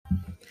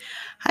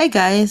Hi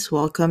guys,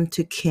 welcome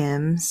to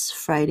Kim's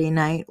Friday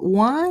Night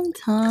Wine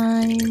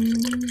Time.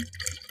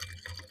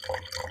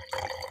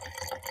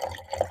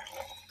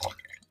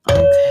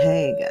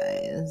 Okay,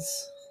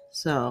 guys.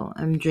 So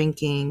I'm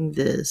drinking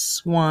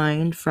this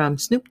wine from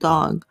Snoop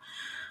Dogg.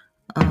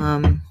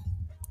 Um,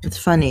 it's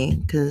funny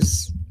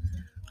because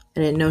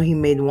I didn't know he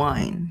made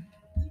wine.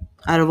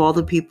 Out of all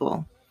the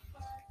people,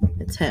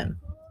 it's him.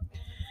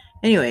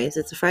 Anyways,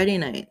 it's a Friday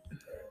night,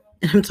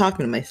 and I'm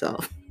talking to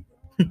myself,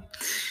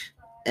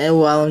 and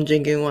while I'm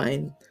drinking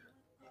wine.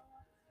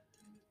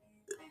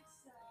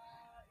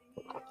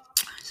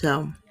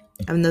 So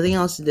I have nothing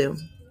else to do.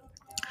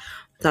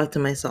 Talk to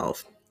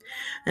myself,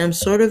 and I'm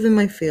sort of in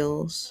my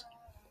feels.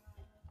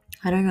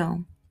 I don't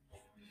know.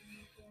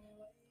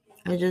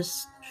 I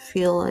just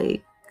feel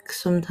like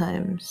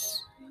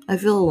sometimes I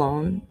feel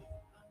alone,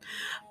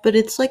 but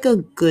it's like a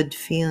good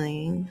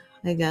feeling,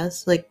 I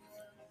guess. Like,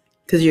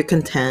 because you're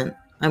content.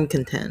 I'm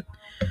content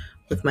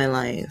with my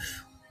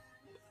life.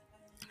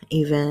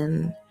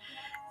 Even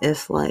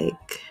if,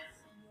 like,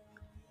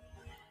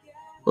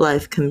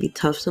 life can be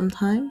tough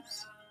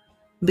sometimes.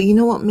 But you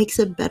know what makes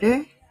it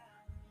better?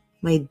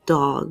 My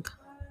dog,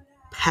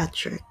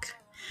 Patrick.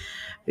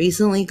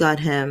 Recently got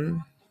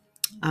him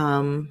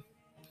um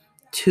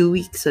 2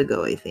 weeks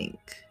ago, I think.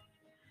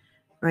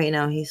 Right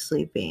now he's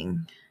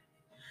sleeping.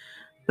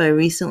 But I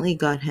recently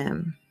got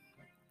him.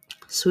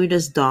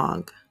 Sweetest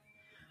dog.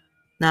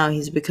 Now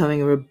he's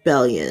becoming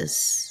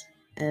rebellious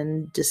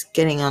and just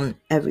getting on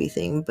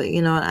everything. But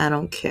you know what? I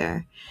don't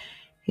care.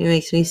 He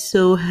makes me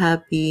so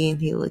happy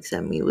and he looks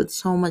at me with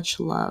so much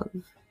love.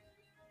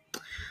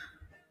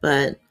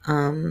 But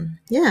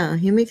yeah,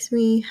 he makes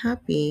me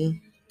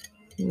happy.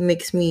 He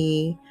makes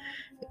me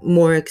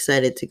more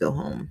excited to go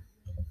home.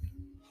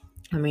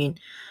 I mean,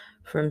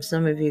 from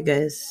some of you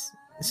guys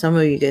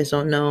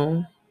don't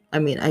know. I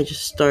mean, I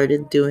just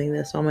started doing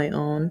this on my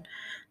own.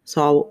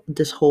 So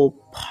this whole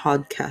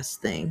podcast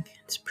thing,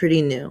 it's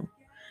pretty new.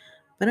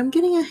 But I'm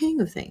getting a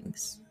hang of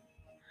things.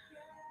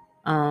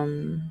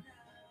 Um,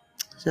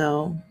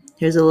 so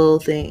here's a little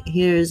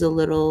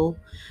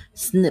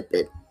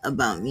snippet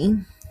about me.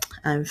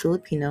 I'm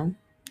Filipino,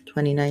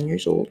 29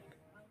 years old.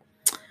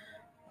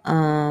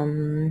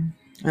 I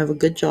have a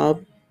good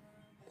job.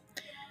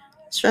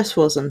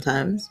 Stressful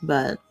sometimes,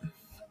 but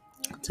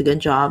it's a good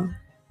job.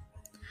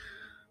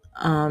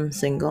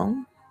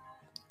 Single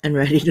and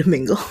ready to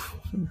mingle.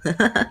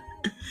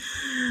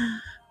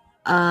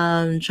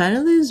 Trying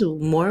to lose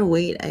more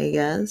weight, I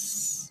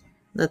guess.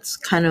 That's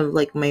kind of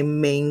like my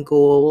main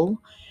goal.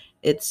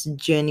 It's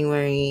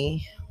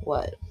January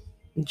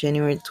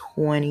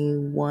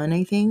 21,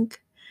 I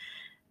think.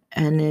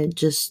 And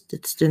it's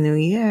the new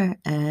year.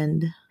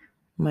 And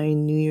my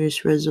New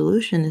Year's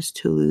resolution is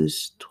to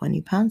lose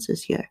 20 pounds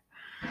this year.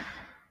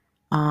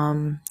 I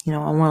want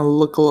to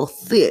look a little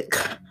thick,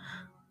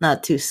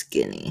 not too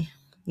skinny,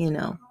 you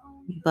know.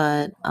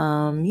 But,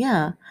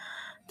 yeah,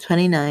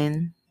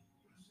 29,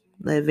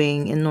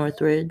 living in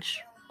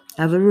Northridge.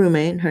 I have a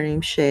roommate. Her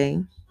name's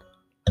Shay.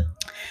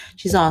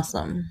 She's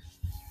awesome.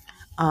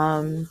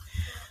 Um,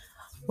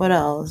 what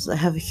else? I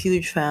have a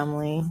huge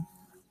family.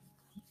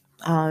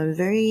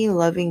 Very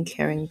loving,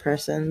 caring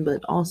person,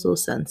 but also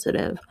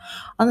sensitive.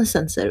 On the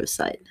sensitive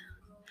side,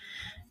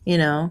 you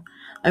know.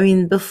 I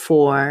mean,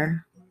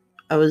 before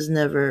I was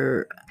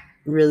never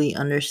really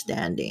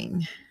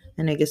understanding,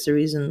 and I guess the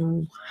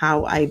reason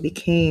how I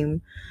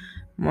became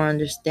more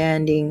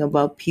understanding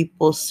about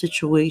people's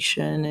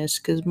situation is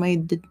because my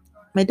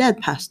dad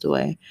passed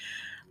away.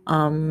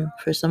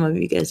 For some of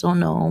you guys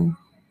don't know,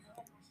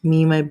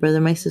 me, my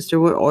brother, my sister,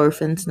 we're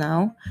orphans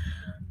now.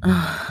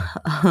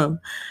 um,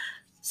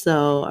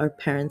 So our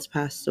parents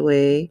passed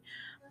away.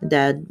 My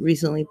dad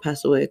recently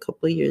passed away a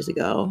couple of years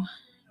ago,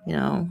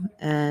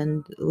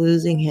 and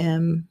losing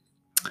him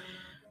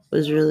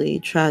was really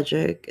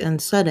tragic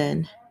and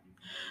sudden.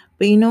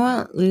 But you know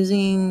what?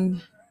 Losing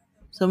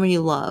someone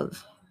you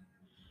love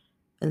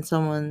and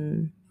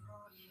someone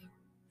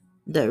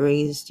that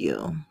raised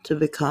you to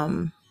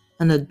become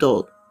an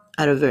adult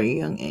at a very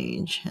young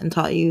age and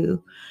taught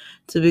you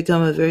to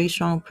become a very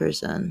strong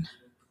person.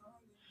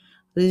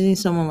 Losing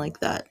someone like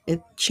that,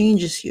 it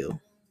changes you.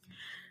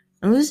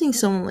 And losing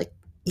someone like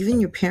losing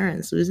your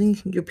parents,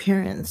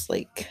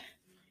 like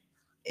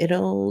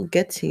it'll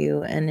get to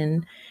you and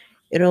then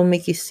it'll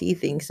make you see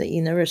things that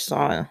you never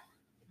saw.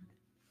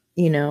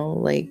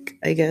 Like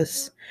I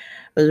guess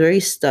I was very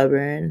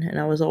stubborn and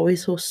I was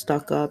always so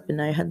stuck up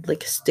and I had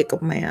like a stick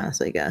up my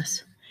ass, I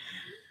guess.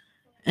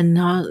 And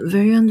not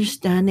very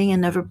understanding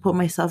and never put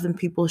myself in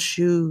people's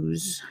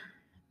shoes.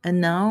 And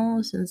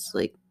now since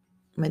like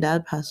my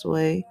dad passed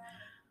away,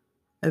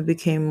 I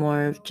became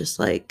more of just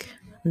like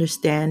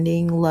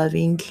understanding,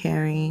 loving,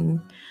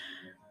 caring.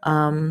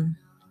 Um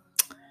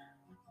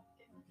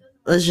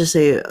let's just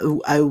say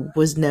I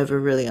was never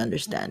really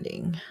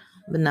understanding,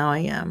 but now I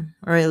am,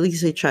 or at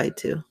least I tried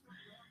to.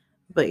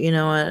 But you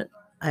know what?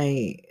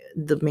 I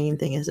the main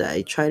thing is that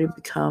I'm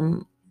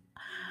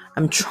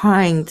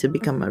trying to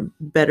become a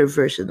better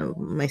version of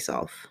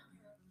myself.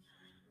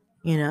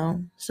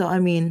 So I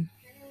mean,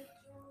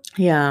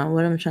 Yeah,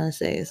 what I'm trying to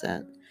say is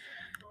that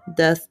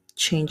death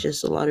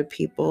changes a lot of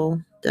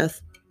people.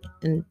 Death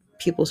in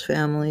people's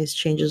families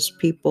changes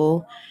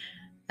people,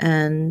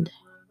 and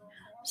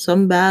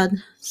some bad,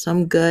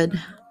 some good,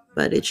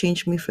 but it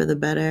changed me for the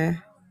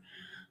better.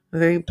 I'm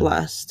very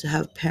blessed to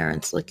have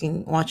parents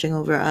watching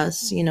over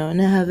us, in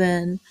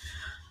heaven.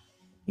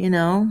 You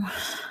know,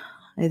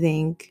 I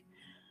think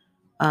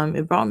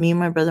it brought me,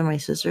 my brother, my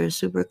sister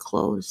super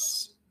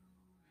close.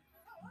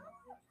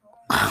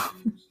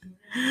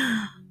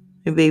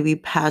 My baby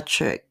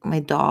Patrick,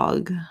 my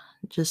dog,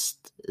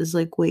 just is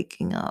like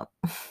waking up.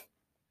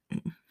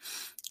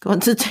 Going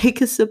to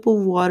take a sip of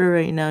water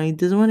right now. He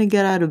doesn't want to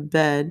get out of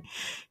bed.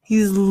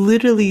 He's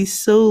literally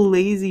so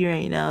lazy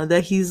right now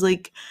that he's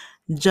like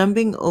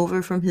jumping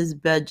over from his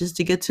bed just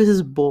to get to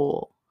his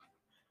bowl.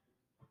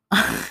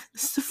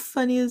 It's the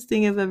funniest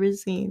thing I've ever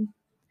seen.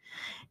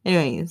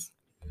 Anyways,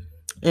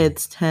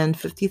 it's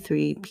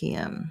 10:53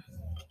 p.m.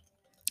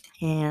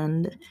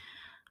 and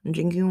I'm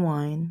drinking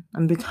wine.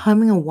 I'm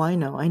becoming a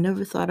wino. I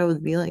never thought I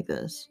would be like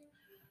this.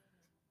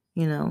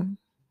 I'm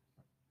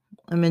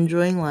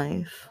enjoying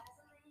life.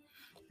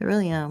 I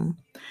really am.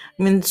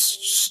 I mean,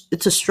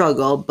 it's a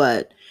struggle,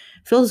 but it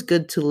feels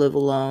good to live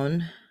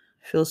alone.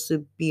 It feels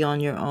to be on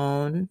your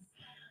own,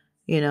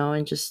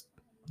 and just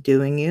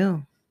doing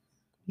you.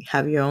 You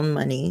have your own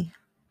money,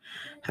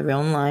 have your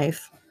own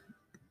life.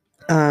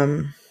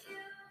 Um,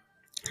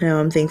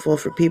 I'm thankful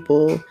for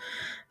people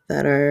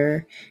that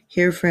are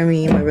here for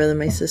me, my brother,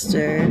 my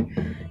sister,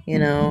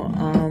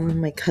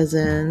 my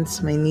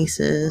cousins, my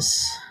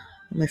nieces,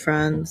 my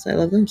friends. I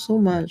love them so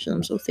much, and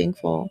I'm so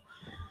thankful,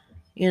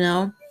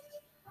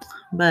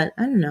 But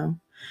I don't know.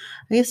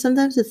 I guess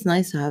sometimes it's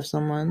nice to have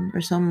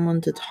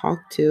someone to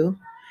talk to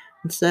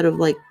instead of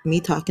like me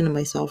talking to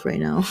myself right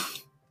now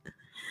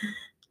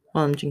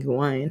while I'm drinking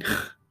wine.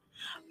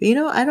 But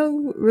I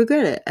don't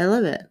regret it. I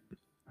love it.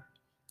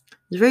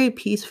 It's very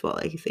peaceful,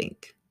 I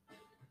think.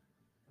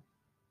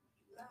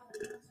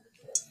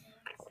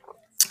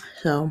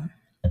 So,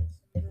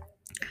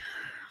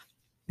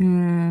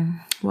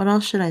 what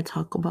else should I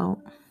talk about?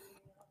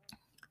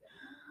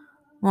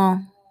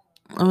 Well,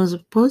 I was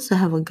supposed to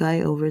have a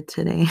guy over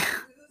today.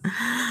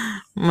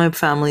 My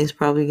family's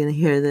probably gonna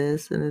hear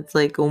this, and it's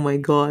like, oh my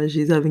gosh,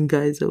 she's having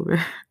guys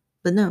over.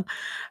 But no,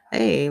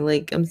 hey,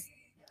 like I'm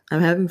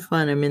having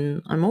fun.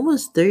 I'm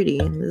almost 30.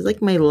 It's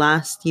like my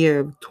last year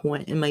of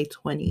in my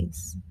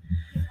 20s.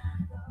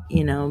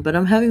 But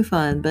I'm having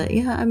fun. But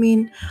yeah,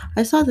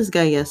 I saw this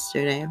guy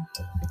yesterday,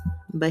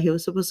 but he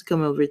was supposed to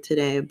come over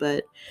today, but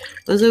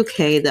it was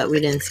okay that we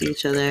didn't see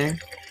each other.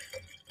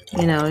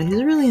 He's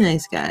a really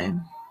nice guy.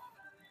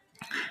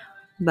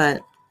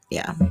 But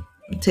yeah,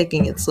 I'm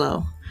taking it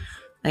slow,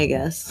 I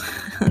guess.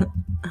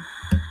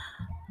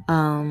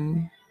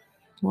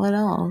 What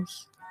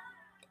else?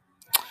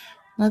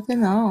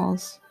 Nothing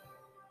else.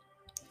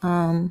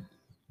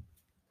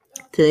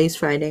 Today's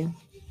Friday.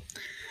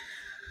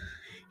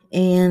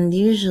 And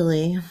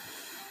usually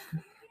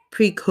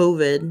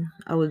pre-COVID,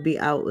 I would be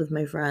out with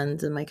my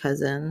friends and my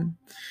cousin,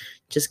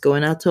 just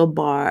going out to a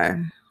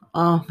bar.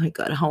 Oh my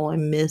God, how I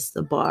miss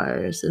the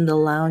bars and the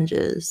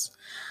lounges.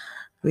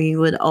 We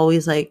would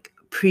always like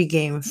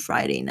pregame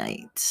Friday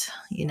night.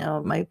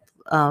 It's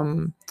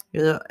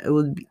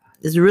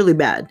really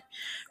bad.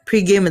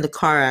 Pregame in the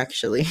car,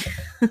 actually.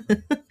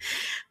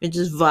 We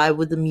just vibe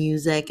with the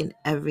music and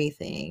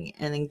everything,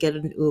 and then get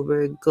an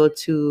Uber, go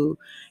to,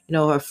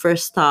 our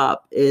first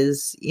stop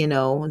is,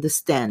 the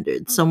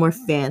Standard, somewhere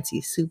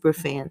fancy, super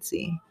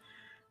fancy,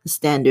 the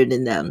Standard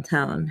in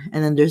downtown.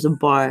 And then there's a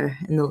bar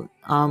in the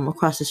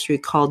across the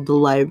street called the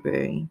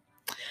Library.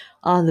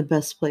 Oh, the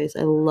best place.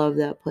 I love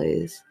that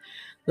place.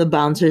 The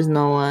bouncers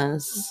know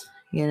us,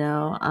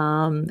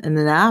 and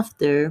then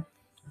after,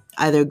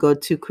 either go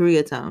to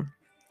Koreatown,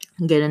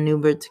 get an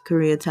Uber to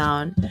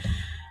Koreatown,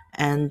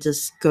 and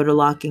just go to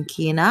Lock and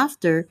Key. And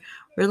after,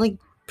 we're like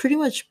pretty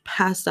much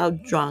passed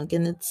out drunk.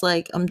 And it's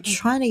like, I'm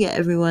trying to get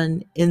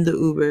everyone in the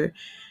Uber.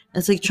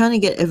 It's like trying to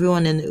get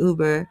everyone in the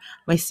Uber.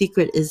 My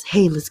secret is,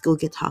 hey, let's go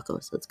get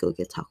tacos. Let's go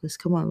get tacos.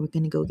 Come on, we're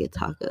going to go get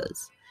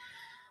tacos.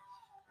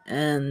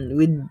 And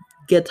we'd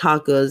get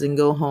tacos and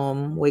go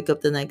home, wake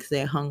up the next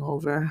day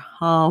hungover.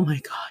 Oh my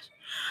gosh.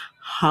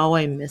 How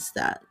I miss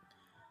that.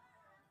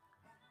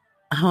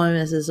 How I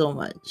miss it so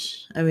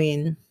much.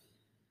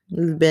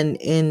 We've been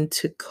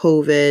into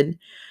COVID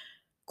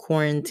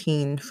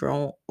quarantine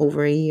for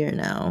over a year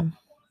now.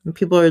 And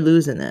people are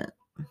losing it.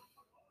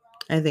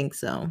 I think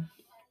so.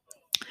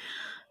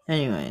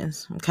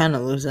 Anyways, I'm kind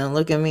of losing it.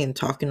 Look at me and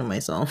talking to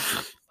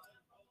myself.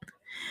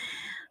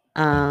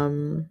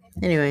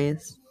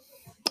 Anyways,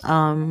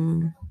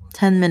 10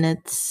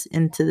 minutes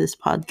into this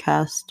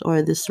podcast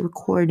or this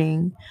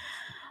recording,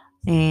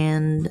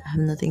 and I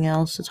have nothing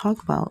else to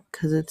talk about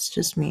because it's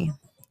just me.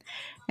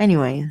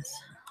 Anyways,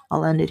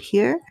 I'll end it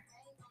here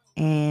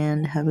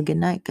and have a good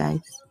night, guys.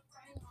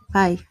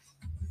 Bye.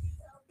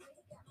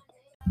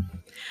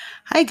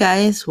 Hi,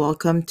 guys.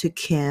 Welcome to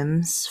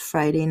Kim's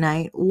Friday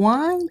Night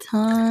Wine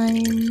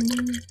Time.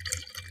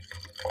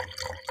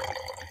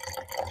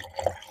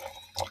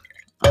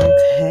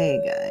 Okay.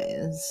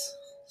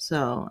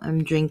 So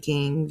I'm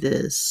drinking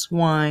this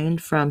wine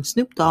from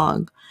Snoop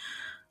Dogg.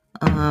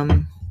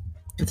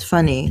 It's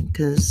funny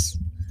because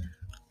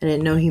I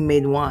didn't know he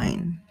made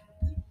wine.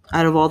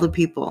 Out of all the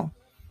people,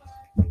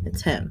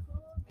 it's him.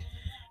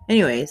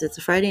 Anyways, it's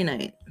a Friday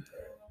night,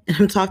 and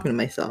I'm talking to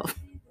myself,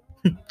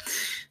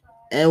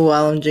 and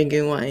while I'm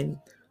drinking wine.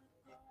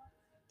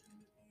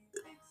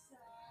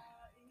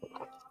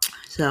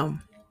 So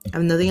I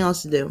have nothing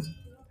else to do.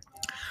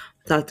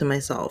 Talk to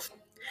myself,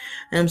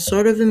 and I'm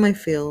sort of in my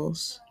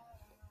feels.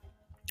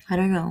 I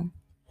don't know.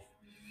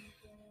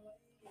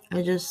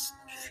 I just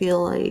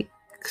feel like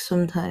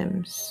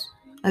sometimes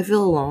I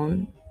feel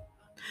alone,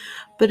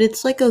 but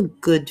it's like a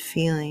good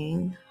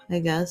feeling, I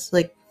guess.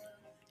 Like,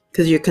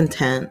 because you're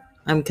content.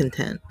 I'm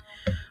content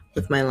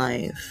with my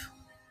life.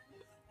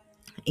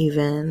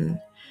 Even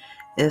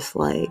if,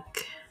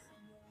 like,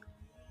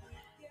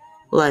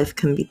 life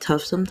can be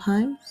tough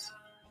sometimes.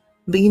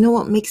 But you know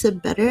what makes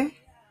it better?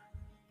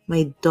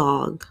 My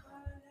dog,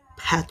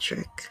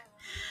 Patrick.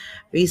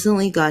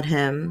 Recently got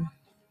him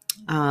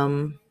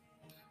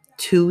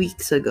 2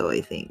 weeks ago,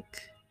 I think.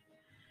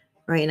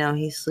 Right now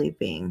he's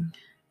sleeping.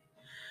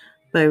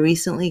 But I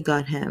recently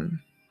got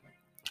him.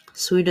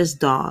 Sweetest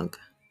dog.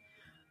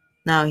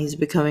 Now he's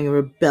becoming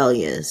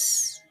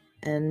rebellious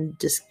and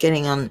just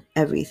getting on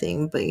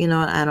everything. But you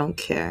know what? I don't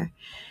care.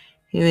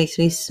 He makes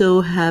me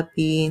so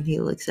happy and he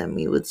looks at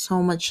me with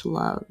so much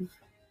love.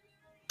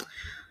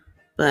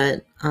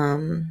 But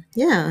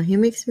yeah, he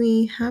makes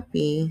me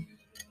happy.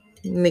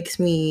 He makes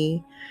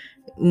me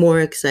more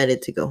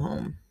excited to go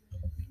home.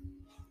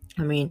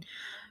 I mean,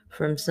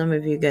 from some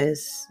of you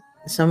guys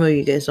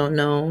don't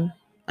know.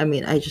 I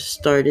mean, I just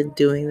started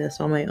doing this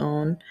on my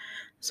own.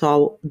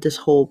 So this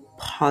whole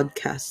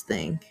podcast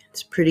thing,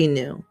 it's pretty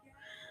new.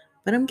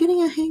 But I'm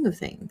getting a hang of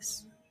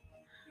things.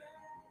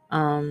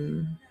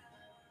 Um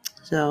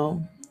so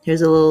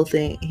here's a little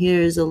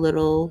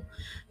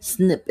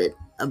snippet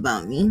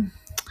about me.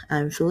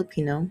 I'm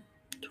Filipino,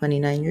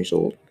 29 years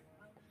old.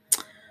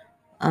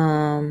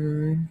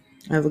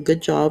 I have a good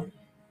job.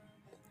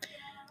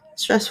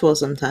 Stressful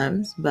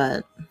sometimes,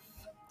 but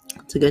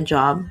it's a good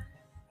job.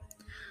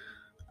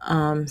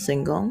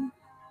 Single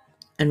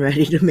and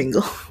ready to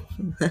mingle.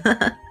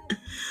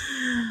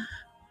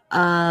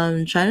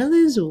 Trying to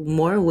lose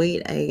more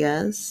weight, I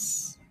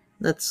guess.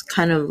 That's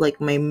kind of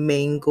like my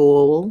main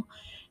goal.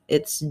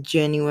 It's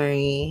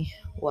January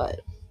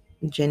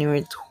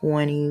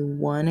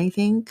 21, I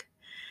think.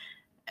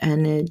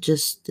 And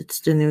it's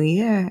the new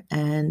year.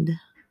 And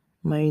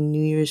my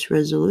New Year's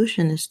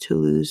resolution is to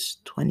lose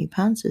 20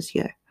 pounds this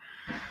year.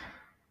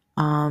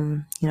 I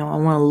want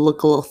to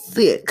look a little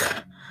thick,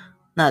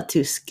 not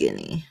too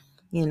skinny,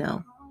 you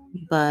know.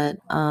 But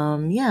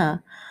yeah,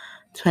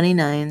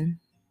 29,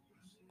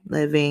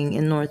 living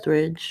in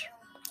Northridge.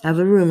 I have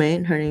a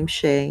roommate. Her name's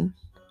Shay.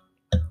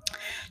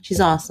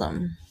 She's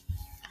awesome.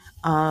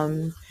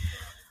 Um,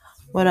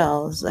 what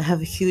else? I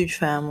have a huge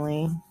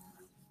family.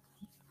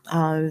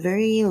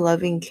 Very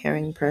loving,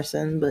 caring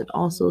person, but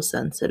also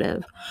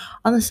sensitive.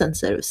 On the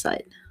sensitive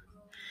side,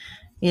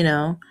 you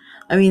know.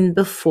 I mean,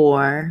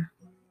 before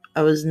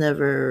I was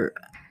never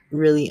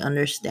really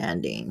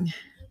understanding,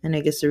 and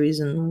I guess the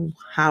reason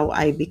how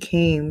I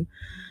became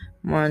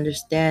more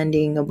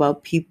understanding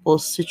about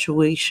people's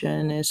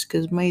situation is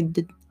because my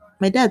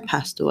dad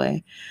passed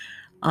away.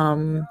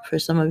 For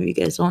some of you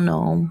guys don't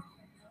know,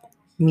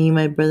 me,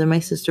 my brother, my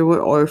sister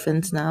were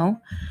orphans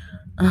now.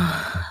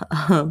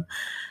 um,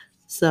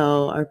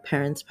 so our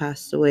parents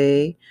passed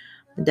away.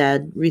 My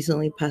dad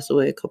recently passed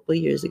away a couple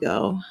of years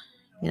ago,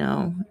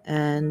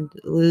 and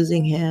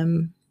losing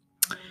him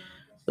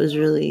was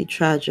really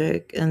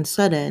tragic and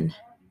sudden.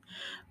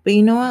 But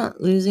you know what?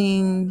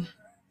 Losing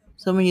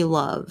someone you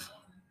love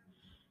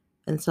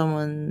and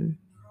someone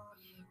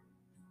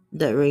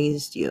that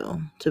raised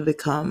you to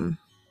become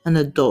an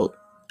adult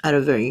at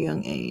a very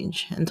young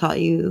age and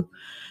taught you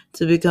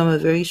to become a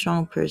very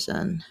strong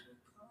person.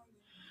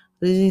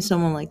 Losing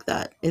someone like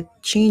that, it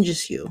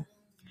changes you.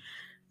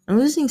 And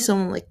losing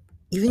someone like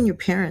even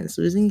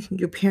losing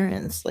your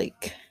parents,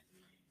 like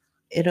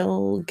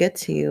it'll get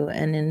to you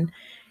and then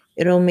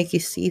it'll make you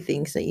see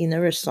things that you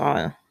never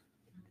saw.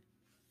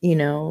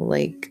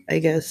 Like I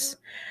guess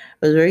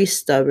I was very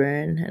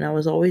stubborn and I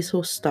was always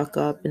so stuck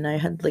up and I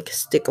had like a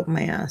stick up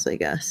my ass, I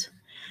guess.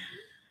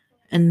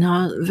 And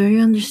not very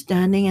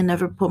understanding and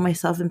never put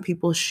myself in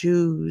people's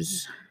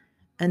shoes.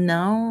 And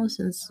now,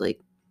 since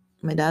like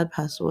my dad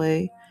passed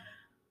away,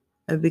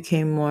 I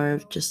became more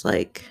of just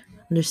like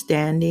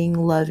understanding,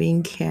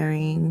 loving,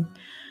 caring.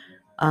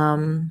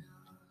 Um,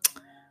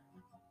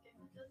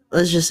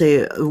 let's just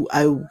say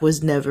I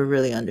was never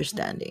really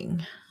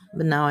understanding,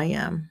 but now I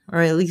am,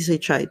 or at least I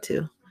tried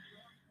to.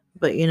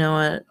 But you know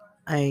what?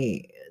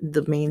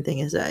 The main thing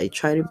is that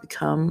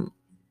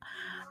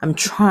I'm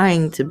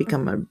trying to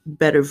become a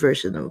better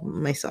version of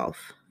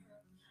myself.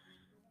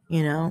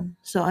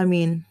 So I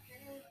mean,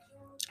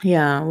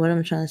 yeah, what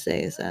I'm trying to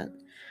say is that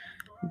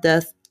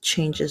death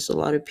changes a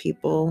lot of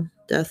people.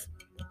 Death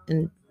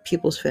in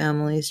people's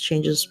families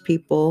changes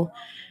people.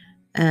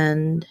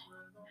 And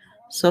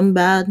Some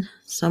bad,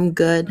 some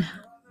good,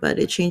 but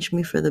it changed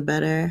me for the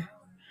better.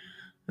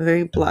 I'm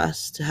very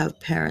blessed to have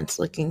parents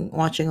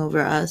watching over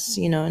us,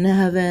 in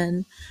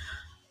heaven.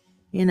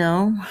 You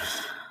know,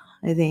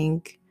 I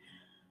think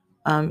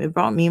it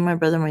brought me, my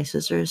brother, my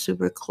sister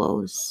super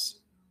close.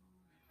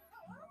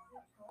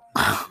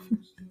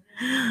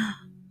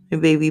 My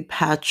baby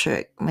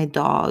Patrick, my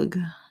dog,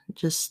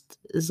 just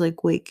is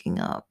like waking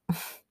up.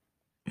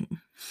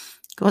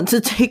 Going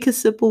to take a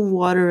sip of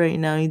water right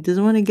now. He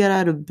doesn't want to get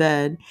out of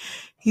bed.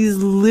 He's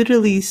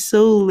literally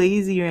so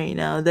lazy right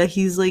now that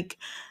he's like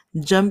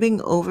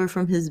jumping over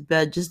from his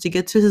bed just to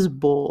get to his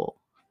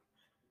bowl.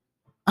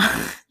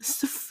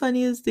 It's the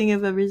funniest thing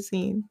I've ever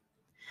seen.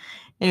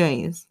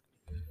 Anyways,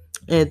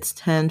 it's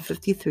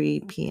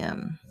 10:53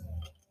 p.m.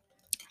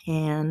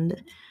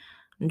 and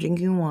I'm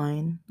drinking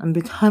wine. I'm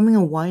becoming a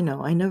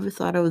wino. I never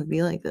thought I would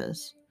be like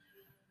this.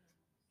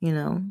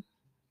 I'm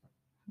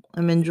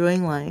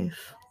enjoying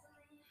life.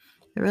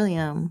 I really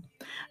am.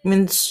 I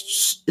mean,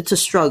 it's a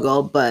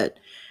struggle, but it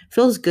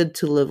feels good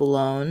to live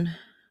alone.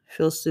 It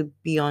feels to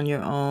be on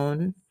your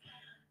own,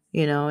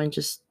 and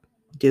just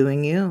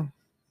doing you.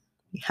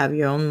 You have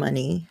your own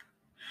money,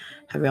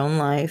 have your own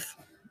life.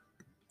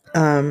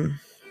 I'm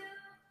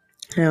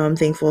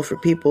thankful for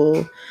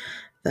people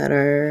that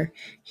are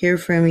here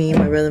for me,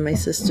 my brother, my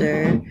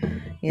sister,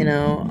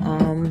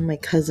 my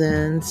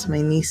cousins,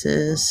 my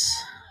nieces,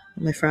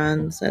 my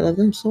friends. I love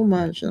them so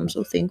much, and I'm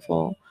so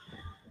thankful,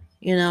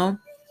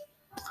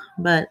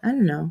 but I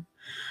don't know.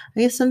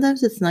 I guess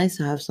sometimes it's nice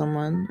to have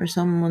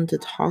someone to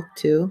talk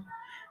to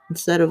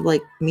instead of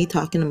like me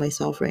talking to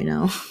myself right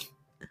now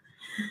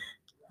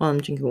while I'm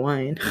drinking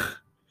wine.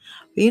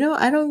 But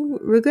I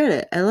don't regret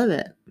it. I love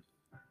it.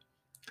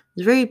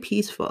 It's very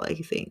peaceful, I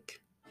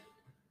think.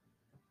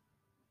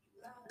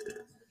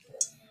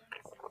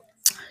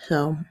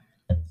 So,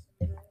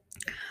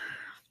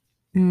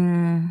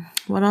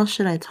 what else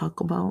should I talk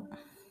about?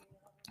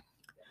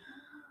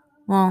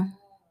 Well,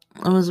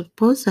 I was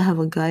supposed to have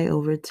a guy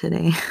over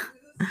today.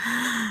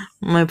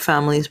 My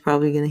family's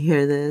probably gonna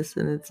hear this,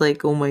 and it's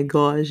like, oh my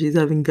gosh, he's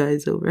having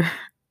guys over.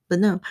 But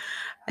no,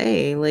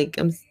 hey, like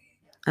I'm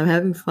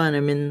having fun.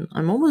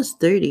 I'm almost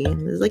 30.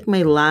 This is like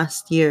my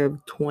last year of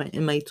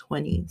in my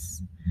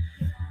 20s.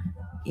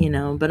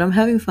 But I'm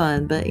having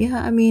fun. But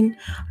yeah,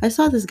 I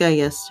saw this guy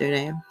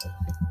yesterday,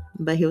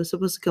 but he was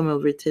supposed to come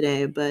over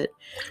today, but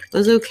it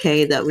was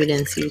okay that we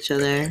didn't see each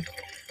other.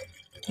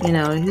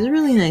 He's a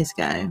really nice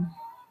guy.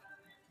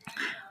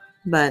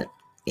 But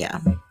yeah,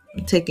 I'm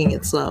taking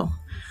it slow,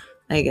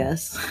 I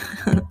guess.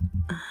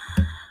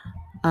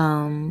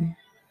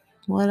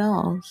 What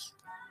else?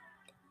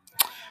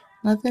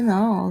 Nothing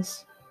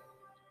else.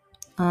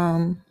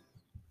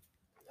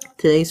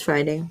 Today's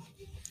Friday.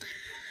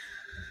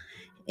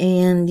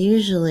 And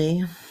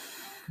usually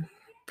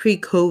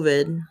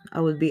pre-COVID, I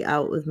would be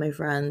out with my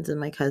friends and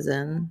my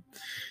cousin,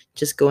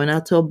 just going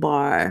out to a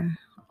bar.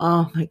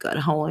 Oh my God,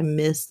 how I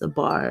miss the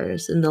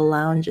bars and the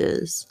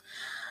lounges.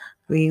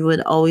 We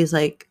would always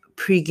like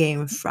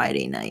pre-game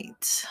Friday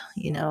night.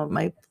 It's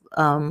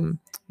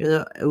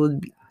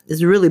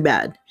really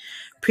bad.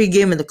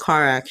 Pre-game in the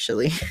car,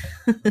 actually.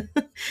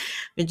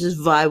 We just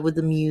vibe with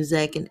the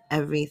music and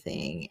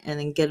everything, and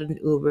then get an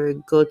Uber,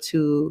 go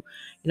to,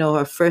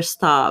 our first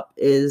stop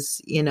is,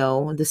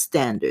 the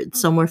Standard,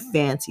 somewhere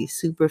fancy,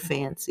 super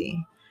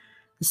fancy,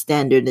 the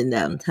Standard in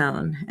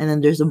downtown. And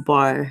then there's a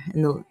bar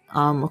in the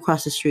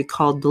across the street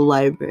called the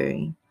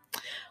Library.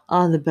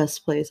 Oh, the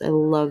best place. I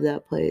love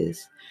that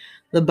place.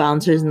 The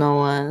bouncers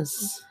know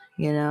us,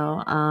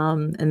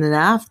 and then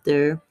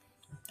after,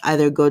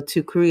 either go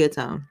to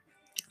Koreatown,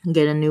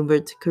 get an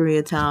Uber to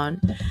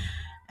Koreatown,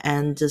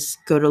 and just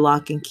go to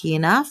Lock and Key.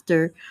 And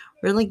after,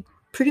 we're like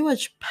pretty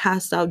much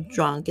passed out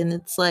drunk, and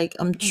it's like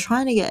I'm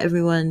trying to get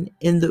everyone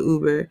in the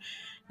Uber.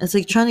 It's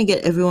like trying to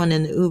get everyone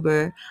in the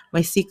Uber.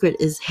 My secret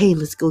is, hey,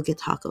 let's go get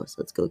tacos.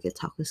 Let's go get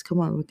tacos. Come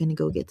on, we're gonna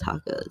go get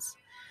tacos.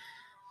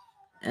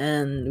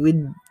 And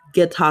we'd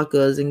get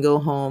tacos and go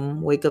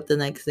home, wake up the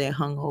next day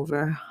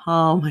hungover.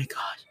 Oh my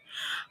gosh,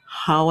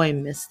 how I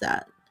miss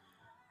that.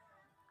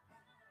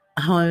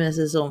 How I miss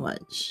it so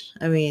much.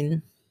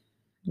 We've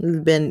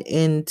been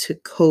into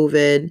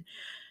COVID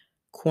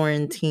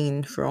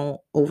quarantine for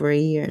over a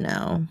year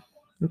now,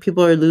 and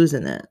people are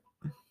losing it.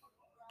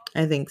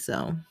 I think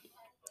so.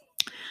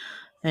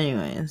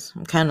 Anyways,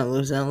 I'm kind of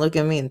losing it. Look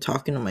at me and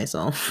talking to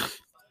myself.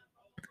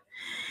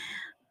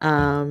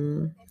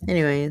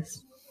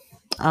 Anyways,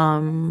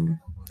 10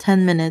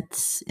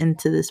 minutes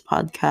into this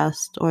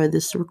podcast or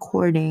this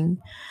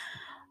recording,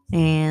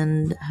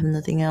 and I have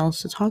nothing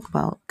else to talk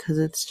about because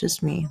it's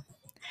just me.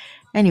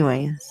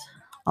 Anyways,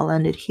 I'll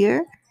end it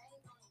here,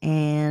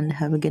 and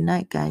have a good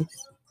night, guys.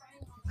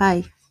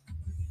 Bye.